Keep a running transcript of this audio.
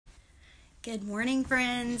Good morning,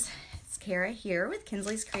 friends. It's Kara here with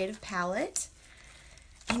Kinsley's Creative Palette.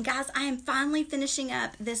 And guys, I am finally finishing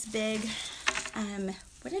up this big,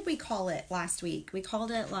 what did we call it last week? We called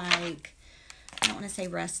it like, I don't want to say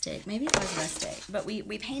rustic. Maybe it was rustic. But we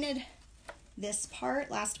painted this part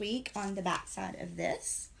last week on the back side of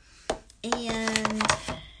this. And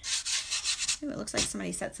ooh, it looks like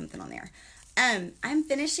somebody set something on there. I'm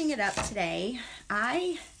finishing it up today.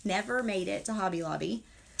 I never made it to Hobby Lobby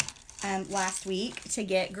last week to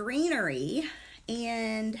get greenery,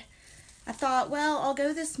 and I thought, well, I'll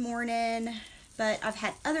go this morning, but I've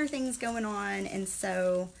had other things going on, and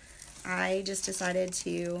so I just decided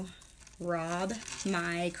to rob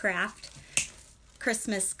my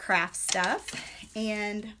Christmas craft stuff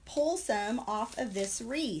and pull some off of this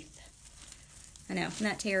wreath. I know, isn't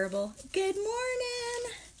that terrible? Good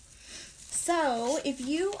morning! So, if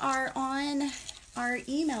you are on our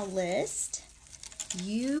email list,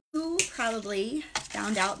 you probably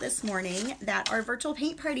found out this morning that our virtual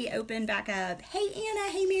paint party opened back up. Hey,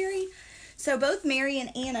 Anna. Hey, Mary. So both Mary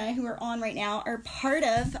and Anna, who are on right now, are part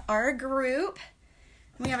of our group.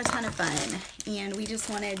 We have a ton of fun, and we just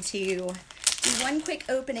wanted to do one quick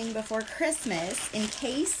opening before Christmas in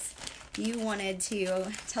case you wanted to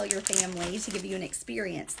tell your family to give you an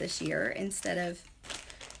experience this year instead of,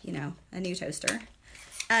 you know, a new toaster.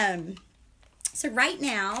 So right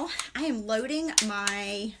now, I am loading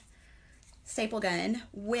my staple gun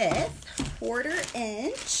with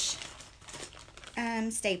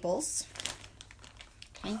 1/4" staples.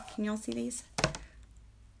 Okay, can y'all see these?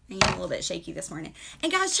 I'm a little bit shaky this morning. And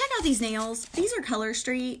guys, check out these nails. These are Color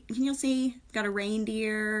Street. Can y'all see? Got a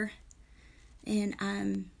reindeer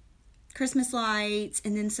and Christmas lights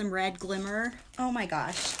and then some red glimmer. Oh my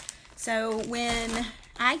gosh. So when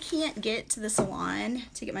I can't get to the salon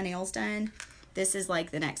to get my nails done, this is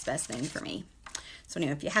like the next best thing for me. So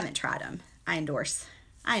anyway, if you haven't tried them, I endorse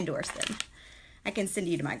them. I can send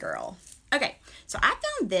you to my girl. Okay, so I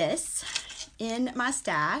found this in my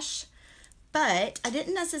stash, but I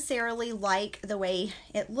didn't necessarily like the way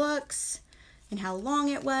it looks and how long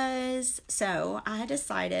it was. So I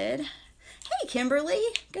decided, hey, Kimberly,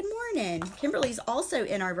 good morning. Kimberly's also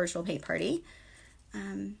in our virtual paint party.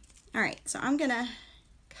 All right, so I'm gonna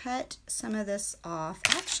cut some of this off.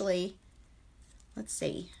 Actually, let's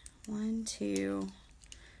see, 1, 2,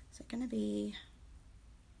 is it gonna be,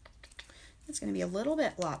 it's gonna be a little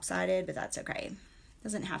bit lopsided, but that's okay.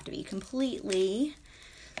 Doesn't have to be completely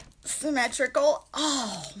symmetrical.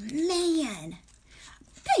 Oh man,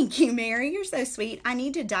 thank you, Mary, you're so sweet. I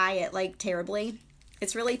need to dye it like terribly.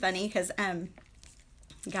 It's really funny because,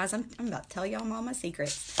 guys, I'm about to tell y'all all my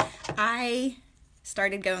secrets. I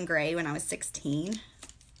started going gray when I was 16.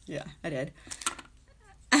 Yeah, I did.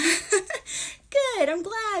 Good. I'm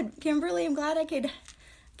glad, Kimberly. I'm glad I could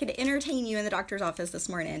entertain you in the doctor's office this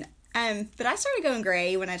morning. But I started going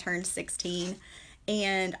gray when I turned 16,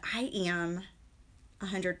 and I am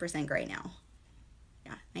 100% gray now.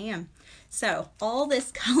 Yeah, I am. So all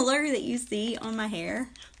this color that you see on my hair,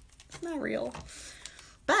 it's not real.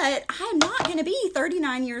 But I'm not going to be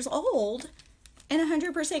 39 years old and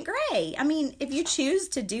 100% gray. I mean, if you choose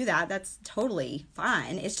to do that, that's totally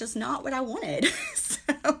fine. It's just not what I wanted.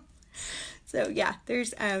 So yeah,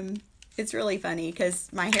 there's, it's really funny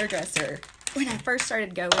because my hairdresser, when I first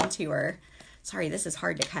started going to her, sorry, this is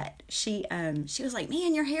hard to cut. She was like,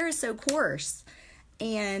 man, your hair is so coarse.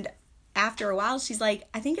 And after a while, she's like,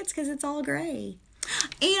 I think it's because it's all gray.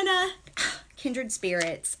 Anna, kindred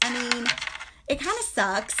spirits. I mean, it kind of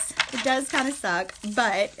sucks. It does kind of suck,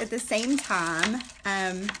 but at the same time,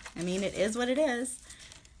 I mean, it is what it is.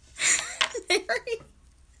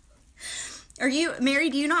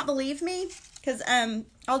 Mary, do you not believe me? Because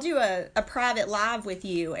I'll do a private live with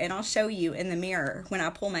you, and I'll show you in the mirror when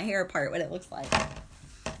I pull my hair apart what it looks like.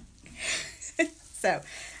 So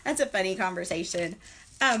that's a funny conversation.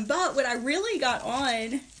 But what I really got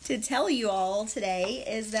on to tell you all today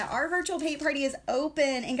is that our virtual paint party is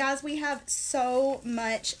open. And guys, we have so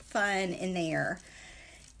much fun in there.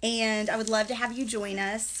 And I would love to have you join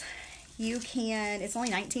us. You can, it's only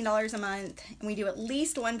 $19 a month. And we do at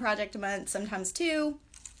least one project a month, sometimes two.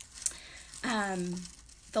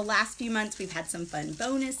 The last few months we've had some fun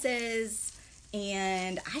bonuses.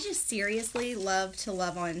 And I just seriously love to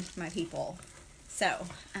love on my people. So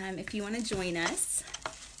if you want to join us,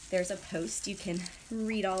 there's a post. You can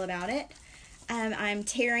read all about it. I'm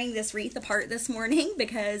tearing this wreath apart this morning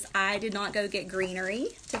because I did not go get greenery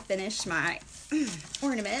to finish my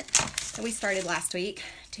ornament that we started last week.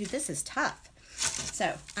 Dude, this is tough.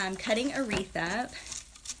 So I'm cutting a wreath up.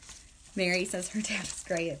 Mary says her dad is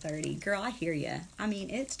gray at 30. Girl, I hear you. I mean,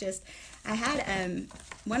 it's just, I had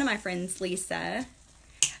one of my friends, Lisa.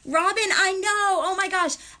 Robin, I know. Oh my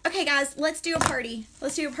gosh. Okay, guys, let's do a party.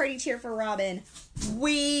 Let's do a party cheer for Robin.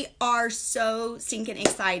 We are so stinking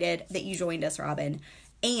excited that you joined us, Robin.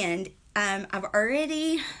 And I've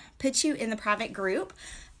already put you in the private group.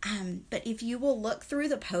 But if you will look through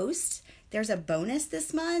the post, there's a bonus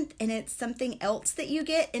this month, and it's something else that you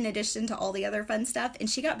get in addition to all the other fun stuff. And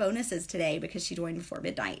she got bonuses today because she joined before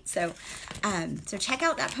midnight. So, so check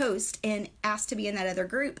out that post and ask to be in that other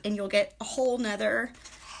group, and you'll get a whole nother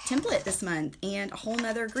template this month and a whole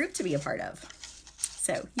nother group to be a part of.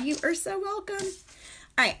 So you are so welcome.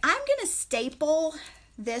 All right, I'm going to staple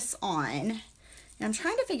this on. And I'm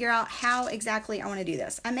trying to figure out how exactly I want to do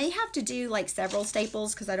this. I may have to do like several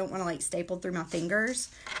staples because I don't want to like staple through my fingers.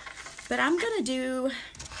 But I'm going to do,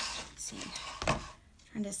 let's see,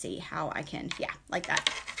 trying to see how I can, yeah, like that.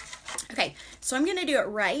 Okay, so I'm going to do it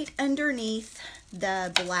right underneath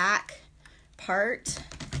the black part.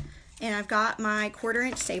 And I've got my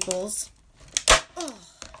 1/4" staples. Oh,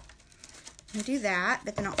 I'm going to do that,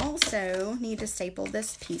 but then I also need to staple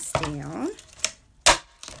this piece down.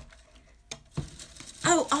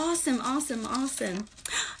 Oh, awesome, awesome, awesome.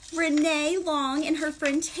 Renee Long and her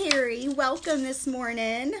friend Terry, welcome this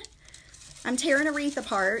morning. I'm tearing a wreath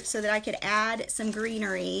apart so that I could add some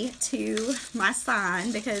greenery to my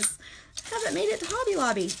sign because I haven't made it to Hobby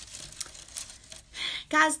Lobby.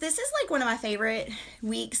 Guys, this is like one of my favorite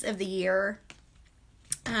weeks of the year.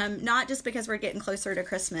 Not just because we're getting closer to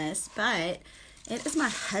Christmas, but it is my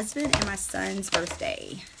husband and my son's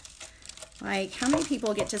birthday. Like, how many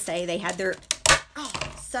people get to say they had their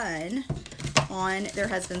son on their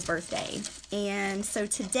husband's birthday? And so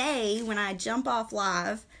today, when I jump off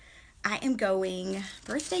live, I am going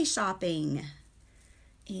birthday shopping,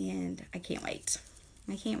 and I can't wait.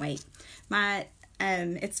 I can't wait.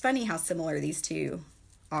 It's funny how similar these two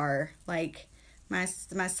are. Like, my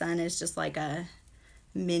son is just like a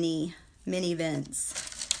mini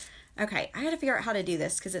Vince. Okay, I gotta figure out how to do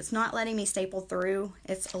this because it's not letting me staple through.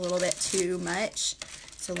 It's a little bit too much.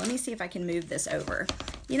 So let me see if I can move this over.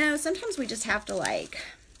 You know, sometimes we just have to like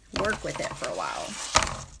work with it for a while.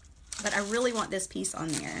 But I really want this piece on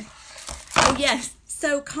there. Oh, yes.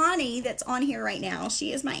 So Connie, that's on here right now,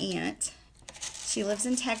 she is my aunt. She lives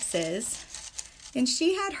in Texas. And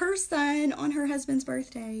she had her son on her husband's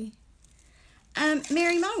birthday.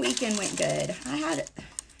 Mary, my weekend went good. I had a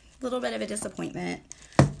little bit of a disappointment.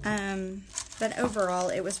 But overall,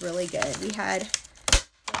 it was really good. We had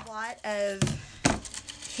a lot of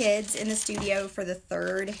kids in the studio for the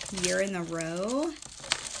 3rd year in a row.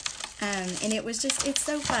 And it was just, it's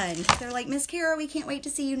so fun. They're like, Miss Kara, we can't wait to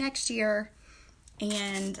see you next year.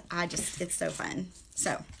 And it's so fun.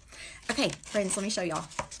 So, okay, friends, let me show y'all.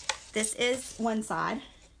 This is one side.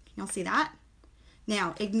 Can y'all see that?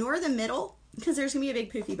 Now, ignore the middle because there's going to be a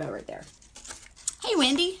big poofy bow right there. Hey,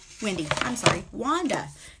 I'm sorry, Wanda.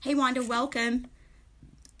 Hey, Wanda, welcome.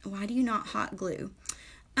 Why do you not hot glue?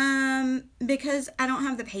 Because I don't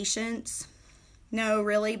have the patience. No,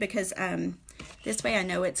 really, because, this way I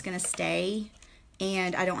know it's going to stay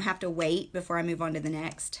and I don't have to wait before I move on to the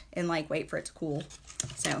next and like wait for it to cool.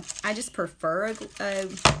 So I just prefer a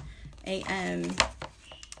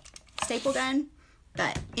staple gun,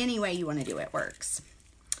 but any way you want to do it works.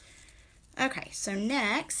 Okay, so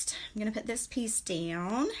next I'm going to put this piece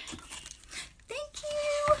down. Thank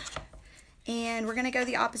you. And we're going to go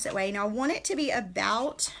the opposite way. Now I want it to be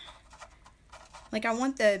about, like I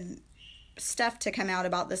want the stuff to come out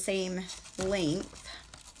about the same length.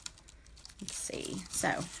 Let's see. So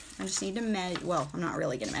I just need to measure. Well, I'm not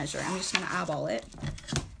really going to measure. I'm just going to eyeball it.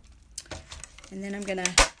 And then I'm going to,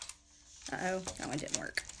 uh-oh, that one didn't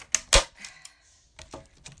work.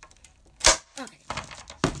 Okay.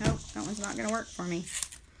 Nope, that one's not going to work for me.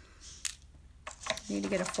 I need to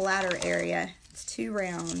get a flatter area. It's too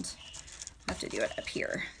round. I have to do it up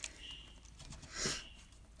here.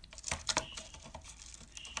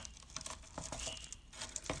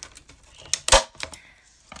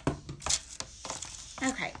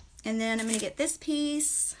 Okay, and then I'm going to get this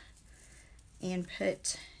piece and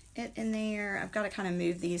put it in there. I've got to kind of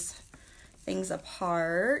move these things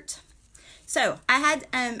apart. So I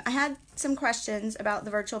had some questions about the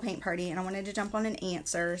virtual paint party, and I wanted to jump on an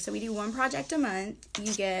answer. So we do one project a month.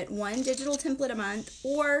 You get one digital template a month,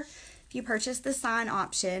 or if you purchase the sign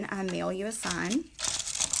option, I mail you a sign.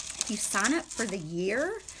 If you sign up for the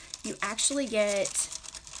year, you actually get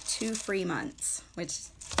 2 free months, which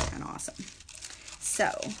is kind of awesome. So,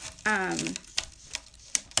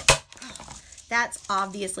 that's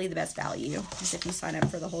obviously the best value, is if you sign up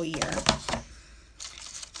for the whole year.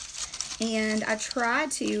 And I try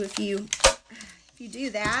to, if you if you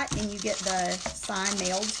do that and you get the sign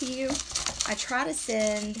mailed to you, I try to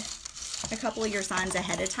send a couple of your signs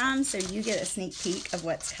ahead of time so you get a sneak peek of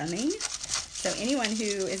what's coming. So anyone who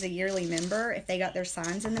is a yearly member, if they got their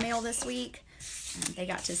signs in the mail this week, they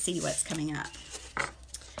got to see what's coming up.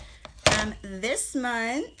 This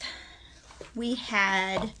month we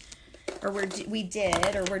had, or we're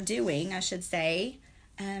doing, I should say,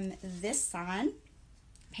 this sign.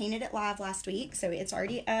 Painted it live last week, so it's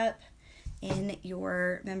already up in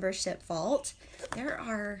your membership vault. There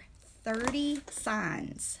are 30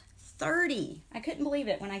 signs. 30. I couldn't believe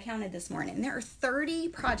it when I counted this morning. There are 30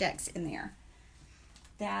 projects in there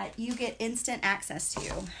that you get instant access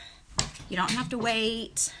to. You don't have to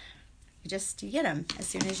wait. You get them as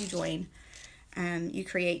soon as you join. You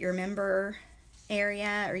create your member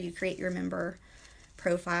area, or you create your member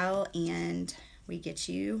profile, and we get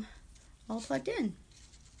you all plugged in.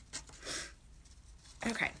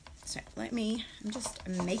 Okay, so I'm just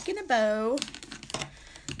making a bow.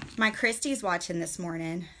 My Christy's watching this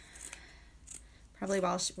morning, probably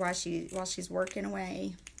while she's working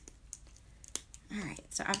away. All right,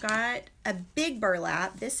 so I've got a big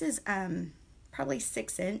burlap. This is probably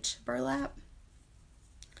 6-inch burlap,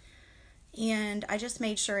 and I just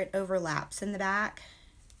made sure it overlaps in the back.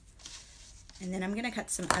 And then I'm gonna cut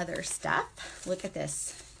some other stuff. Look at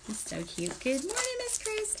this, it's so cute. Good morning, Miss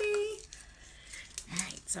Christy. All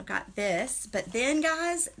right, so I've got this, but then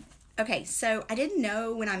guys, okay, so I didn't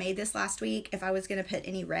know when I made this last week if I was gonna put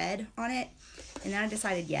any red on it, and then I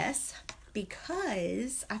decided yes,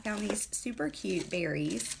 because I found these super cute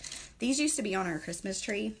berries. These used to be on our Christmas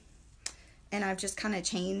tree, and I've just kind of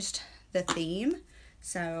changed the theme,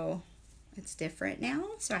 so it's different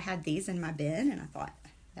now. So I had these in my bin, and I thought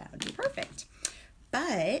that would be perfect.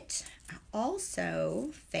 But I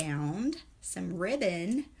also found some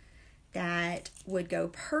ribbon that would go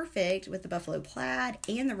perfect with the buffalo plaid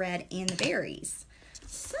and the red and the berries.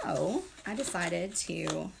 So I decided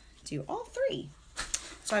to do all three.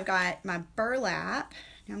 So I've got my burlap.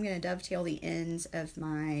 Now I'm going to dovetail the ends of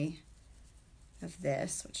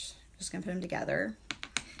this, which I'm just going to put them together.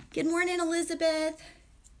 Good morning, Elizabeth.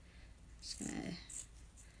 Just going to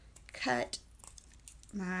cut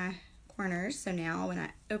my corners, so now when I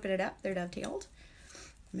open it up, they're dovetailed.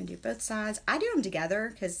 I'm going to do both sides. I do them together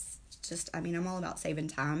because I'm all about saving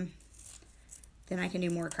time. Then I can do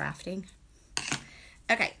more crafting.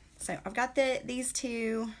 Okay, so I've got these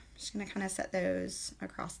two. I'm just going to kind of set those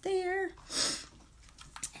across there.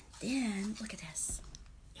 And then, look at this.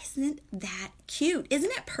 Isn't that cute?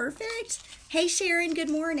 Isn't it perfect? Hey, Sharon, good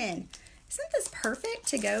morning. Isn't this perfect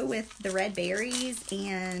to go with the red berries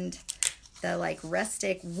and the like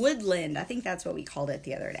rustic woodland? I think that's what we called it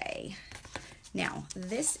the other day. Now,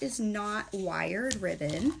 this is not wired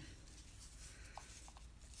ribbon.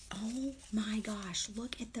 Oh my gosh,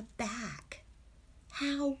 look at the back.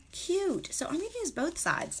 How cute. So I'm going to use both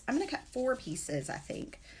sides. I'm going to cut 4 pieces, I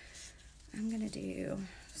think. I'm going to do,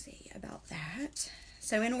 see about that.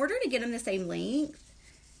 So in order to get them the same length,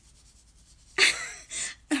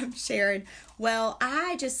 I'm Sharon. Well,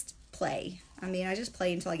 I just play. I just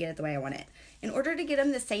play until I get it the way I want it. In order to get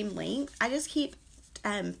them the same length, I just keep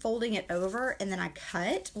folding it over, and then I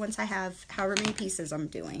cut once I have however many pieces I'm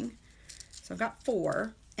doing. So I've got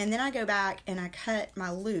 4, and then I go back and I cut my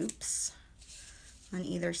loops on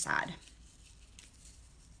either side.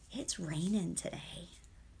 It's raining today.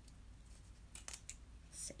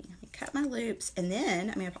 Let's see, let me cut my loops, and then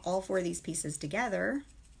I'm going to put all 4 of these pieces together.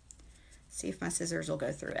 See if my scissors will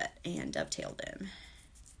go through it and dovetail them.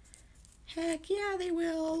 Heck yeah, they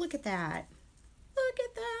will. Look at that. Look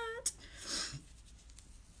at that.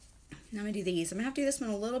 Now I'm going to do these. I'm going to have to do this one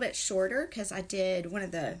a little bit shorter because I did one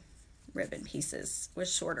of the ribbon pieces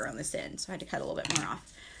was shorter on this end, so I had to cut a little bit more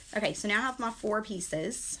off. Okay, so now I have my 4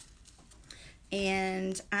 pieces,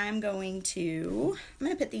 and I'm going to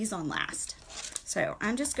put these on last. So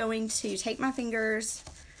I'm just going to take my fingers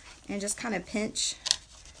and just kind of pinch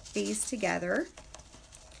these together.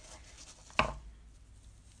 All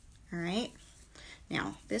right,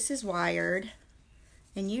 now this is wired,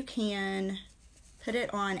 and you can put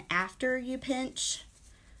it on after you pinch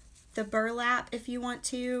the burlap if you want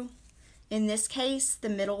to. In this case, the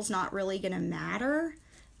middle's not really going to matter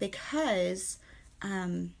because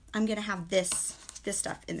I'm going to have this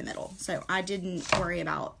stuff in the middle. So I didn't worry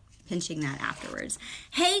about pinching that afterwards.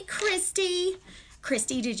 Hey, Christy.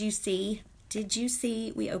 Christy, did you see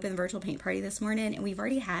we opened the virtual paint party this morning, and we've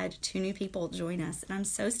already had 2 new people join us, and I'm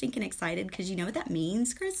so stinking excited because you know what that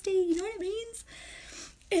means, Christy? You know what it means?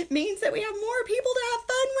 It means that we have more people to have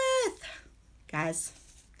fun with. Guys,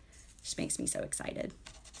 just makes me so excited.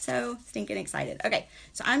 So stinking excited. Okay,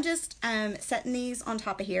 so I'm just setting these on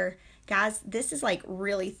top of here. Guys, this is like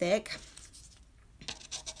really thick.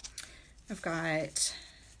 I've got,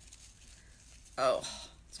 oh,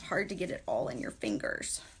 it's hard to get it all in your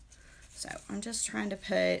fingers. So I'm just trying to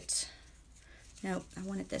put, nope, I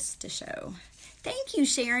wanted this to show. Thank you,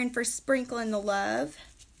 Sharon, for sprinkling the love.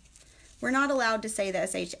 We're not allowed to say the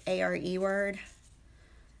S-H-A-R-E word.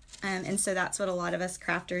 And so that's what a lot of us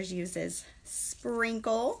crafters use is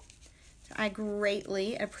sprinkle. So I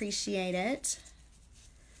greatly appreciate it.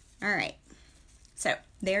 All right. So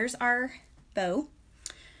there's our bow.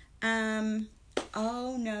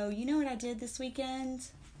 Oh no, you know what I did this weekend?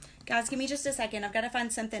 Guys, give me just a second. I've got to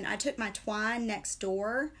find something. I took my twine next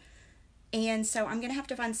door, and so I'm going to have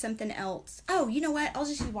to find something else. Oh, you know what? I'll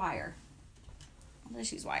just use wire. I'll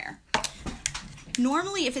just use wire.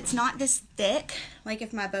 Normally, if it's not this thick, like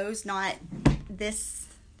if my bow's not this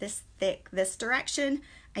thick, this direction,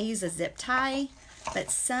 I use a zip tie,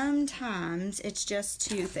 but sometimes it's just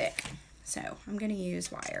too thick. So I'm going to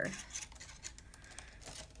use wire.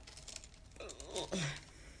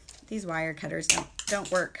 These wire cutters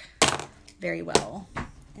don't work very well.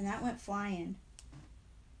 And that went flying.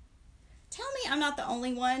 Tell me I'm not the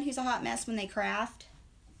only one who's a hot mess when they craft.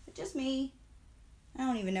 It's just me. I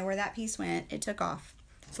don't even know where that piece went. It took off.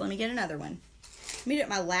 So let me get another one. Let me do it in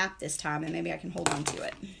my lap this time and maybe I can hold on to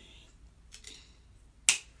it.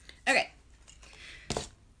 Okay.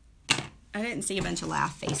 I didn't see a bunch of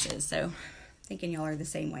laugh faces, so thinking y'all are the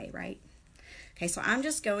same way, right? Okay, so I'm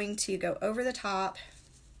just going to go over the top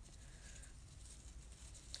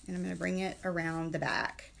and I'm going to bring it around the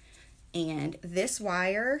back. And this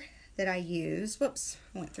wire that I use, whoops,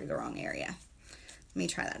 I went through the wrong area. Let me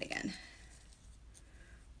try that again.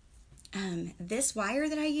 This wire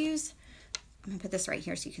that I use, I'm going to put this right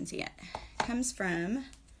here so you can see it, comes from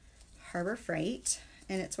Harbor Freight,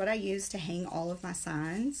 and it's what I use to hang all of my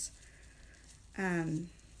signs. And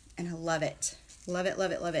I love it. Love it,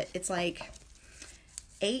 love it, love it. It's like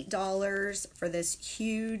 $8 for this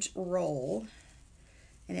huge roll,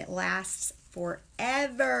 and it lasts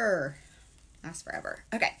forever. Lasts forever.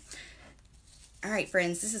 Okay. All right,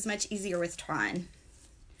 friends, this is much easier with twine,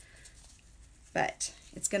 but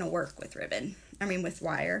it's going to work with ribbon. I mean, with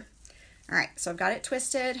wire. All right, so I've got it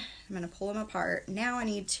twisted. I'm going to pull them apart. Now I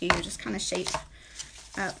need to just kind of shape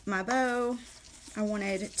up my bow. I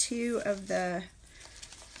wanted 2 of the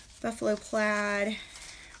buffalo plaid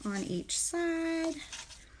on each side.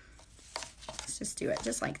 Let's just do it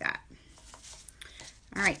just like that.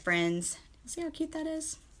 All right, friends. See how cute that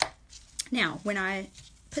is? Now, when I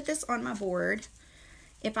put this on my board,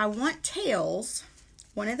 if I want tails,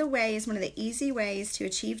 one of the easy ways to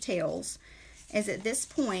achieve tails is at this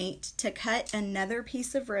point to cut another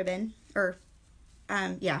piece of ribbon, or,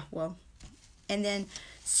 and then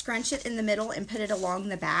scrunch it in the middle and put it along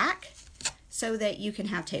the back so that you can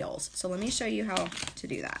have tails. So let me show you how to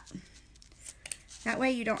do that. That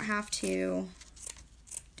way you don't have to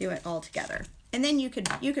do it all together. And then you could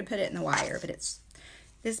put it in the wire, but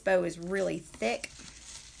this bow is really thick.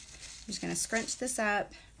 I'm just going to scrunch this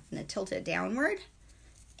up and tilt it downward.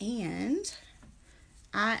 And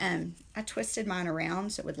I twisted mine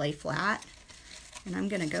around so it would lay flat. And I'm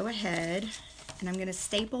going to go ahead and I'm going to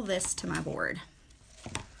staple this to my board.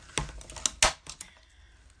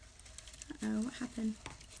 Uh-oh, what happened?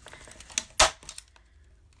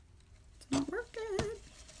 It's not working.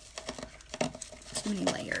 Too many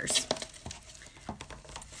layers.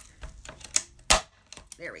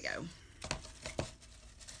 There we go.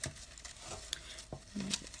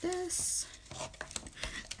 This.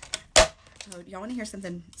 Oh, do y'all want to hear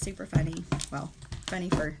something super funny? Well, funny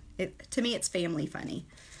for it. To me, it's family funny.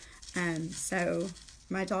 So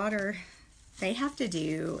my daughter, they have to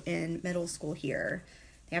do in middle school here,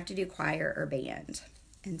 they have to do choir or band.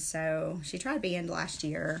 And so she tried band last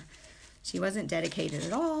year. She wasn't dedicated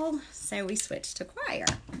at all, so we switched to choir.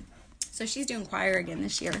 So she's doing choir again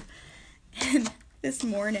this year. And this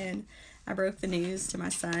morning, I broke the news to my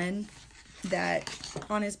son that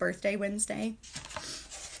on his birthday Wednesday,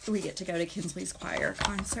 we get to go to Kinsley's choir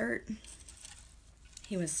concert.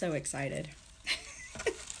 He was so excited.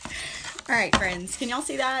 All right, friends, can y'all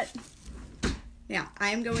see that? Now,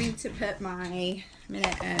 I'm going to put I'm going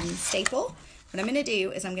to staple. What I'm going to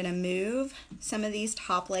do is I'm going to move some of these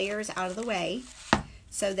top layers out of the way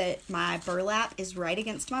so that my burlap is right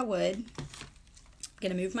against my wood. I'm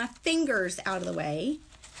going to move my fingers out of the way,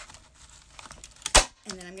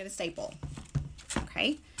 and then I'm going to staple.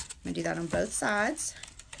 Okay, I'm going to do that on both sides,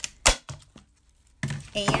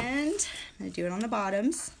 and I'm going to do it on the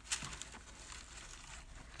bottoms.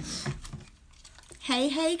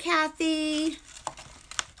 Hey, Kathy.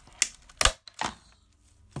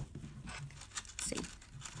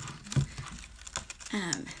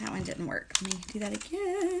 That one didn't work. Let me do that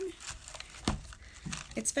again.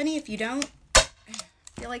 It's funny, if you don't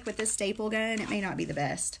feel like with this staple gun, it may not be the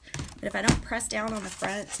best. But if I don't press down on the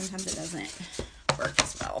front, sometimes it doesn't work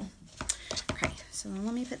as well. Okay, so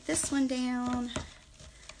let me put this one down.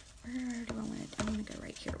 Where do I want to? I want to go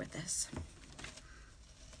right here with this.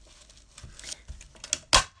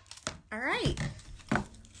 All right. I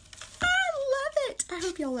love it. I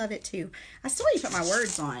hope y'all love it too. I still need to put my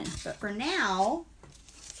words on, but for now,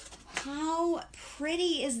 how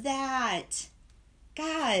pretty is that?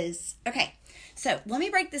 Guys, okay, so let me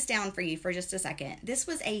break this down for you for just a second. This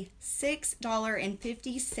was a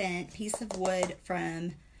 $6.50 piece of wood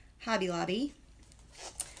from Hobby Lobby.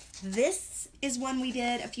 This is one we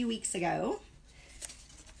did a few weeks ago.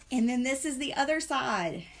 And then this is the other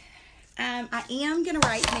side. I am going to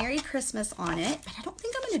write Merry Christmas on it, but I don't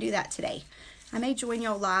think I'm going to do that today. I may join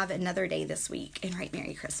y'all live another day this week and write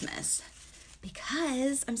Merry Christmas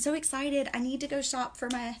because I'm so excited. I need to go shop for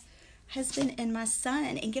my husband and my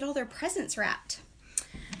son and get all their presents wrapped.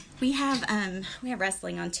 We have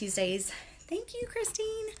wrestling on Tuesdays. Thank you,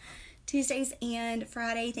 Christine. Tuesdays and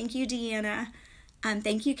Friday. Thank you, Deanna.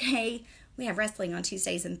 Thank you, Kay. We have wrestling on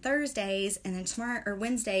Tuesdays and Thursdays, and then tomorrow or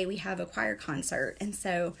Wednesday we have a choir concert. And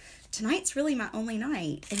so tonight's really my only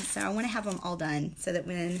night, and so I want to have them all done so that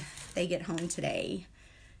when they get home today,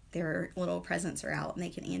 their little presents are out and they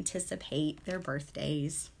can anticipate their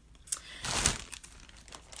birthdays.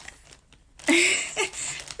 Renee,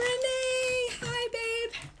 hi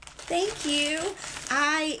babe. Thank you.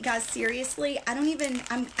 Guys, seriously, I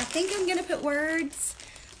think I'm gonna put words,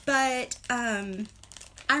 but I'm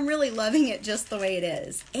really loving it just the way it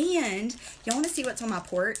is. And y'all want to see what's on my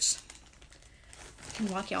porch? I can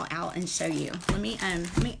walk y'all out and show you. Let me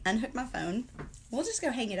unhook my phone. We'll just go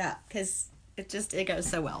hang it up because it goes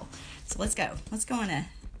so well. So let's go on a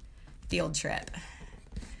field trip.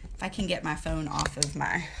 If I can get my phone off of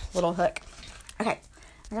my little hook. Okay,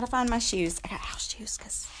 I gotta find my shoes. I got house shoes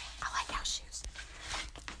because I like house shoes.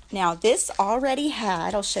 Now this already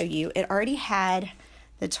had, I'll show you, it already had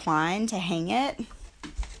the twine to hang it.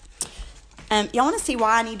 Y'all want to see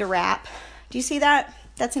why I need to wrap? Do you see that?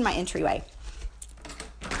 That's in my entryway.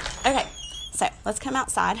 Okay, so let's come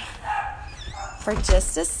outside for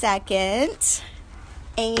just a second.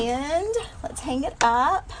 And let's hang it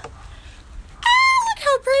up. Ah, look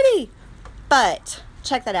how pretty. But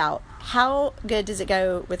check that out. How good does it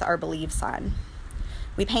go with our Believe sign?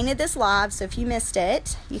 We painted this live, so if you missed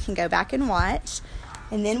it, you can go back and watch.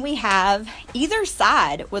 And then we have either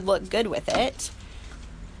side would look good with it.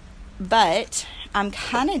 But I'm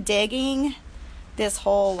kind of digging this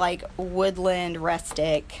whole like woodland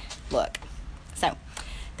rustic look. So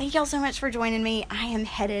thank y'all so much for joining me. I am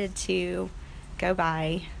headed to go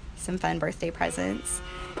buy some fun birthday presents.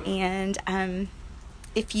 And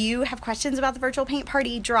if you have questions about the virtual paint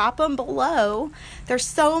party, drop them below. There's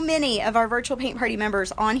so many of our virtual paint party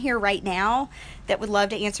members on here right now that would love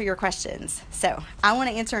to answer your questions. So I want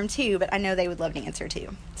to answer them too, but I know they would love to answer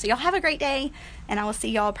too. So y'all have a great day, and I will see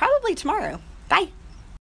y'all probably tomorrow. Bye.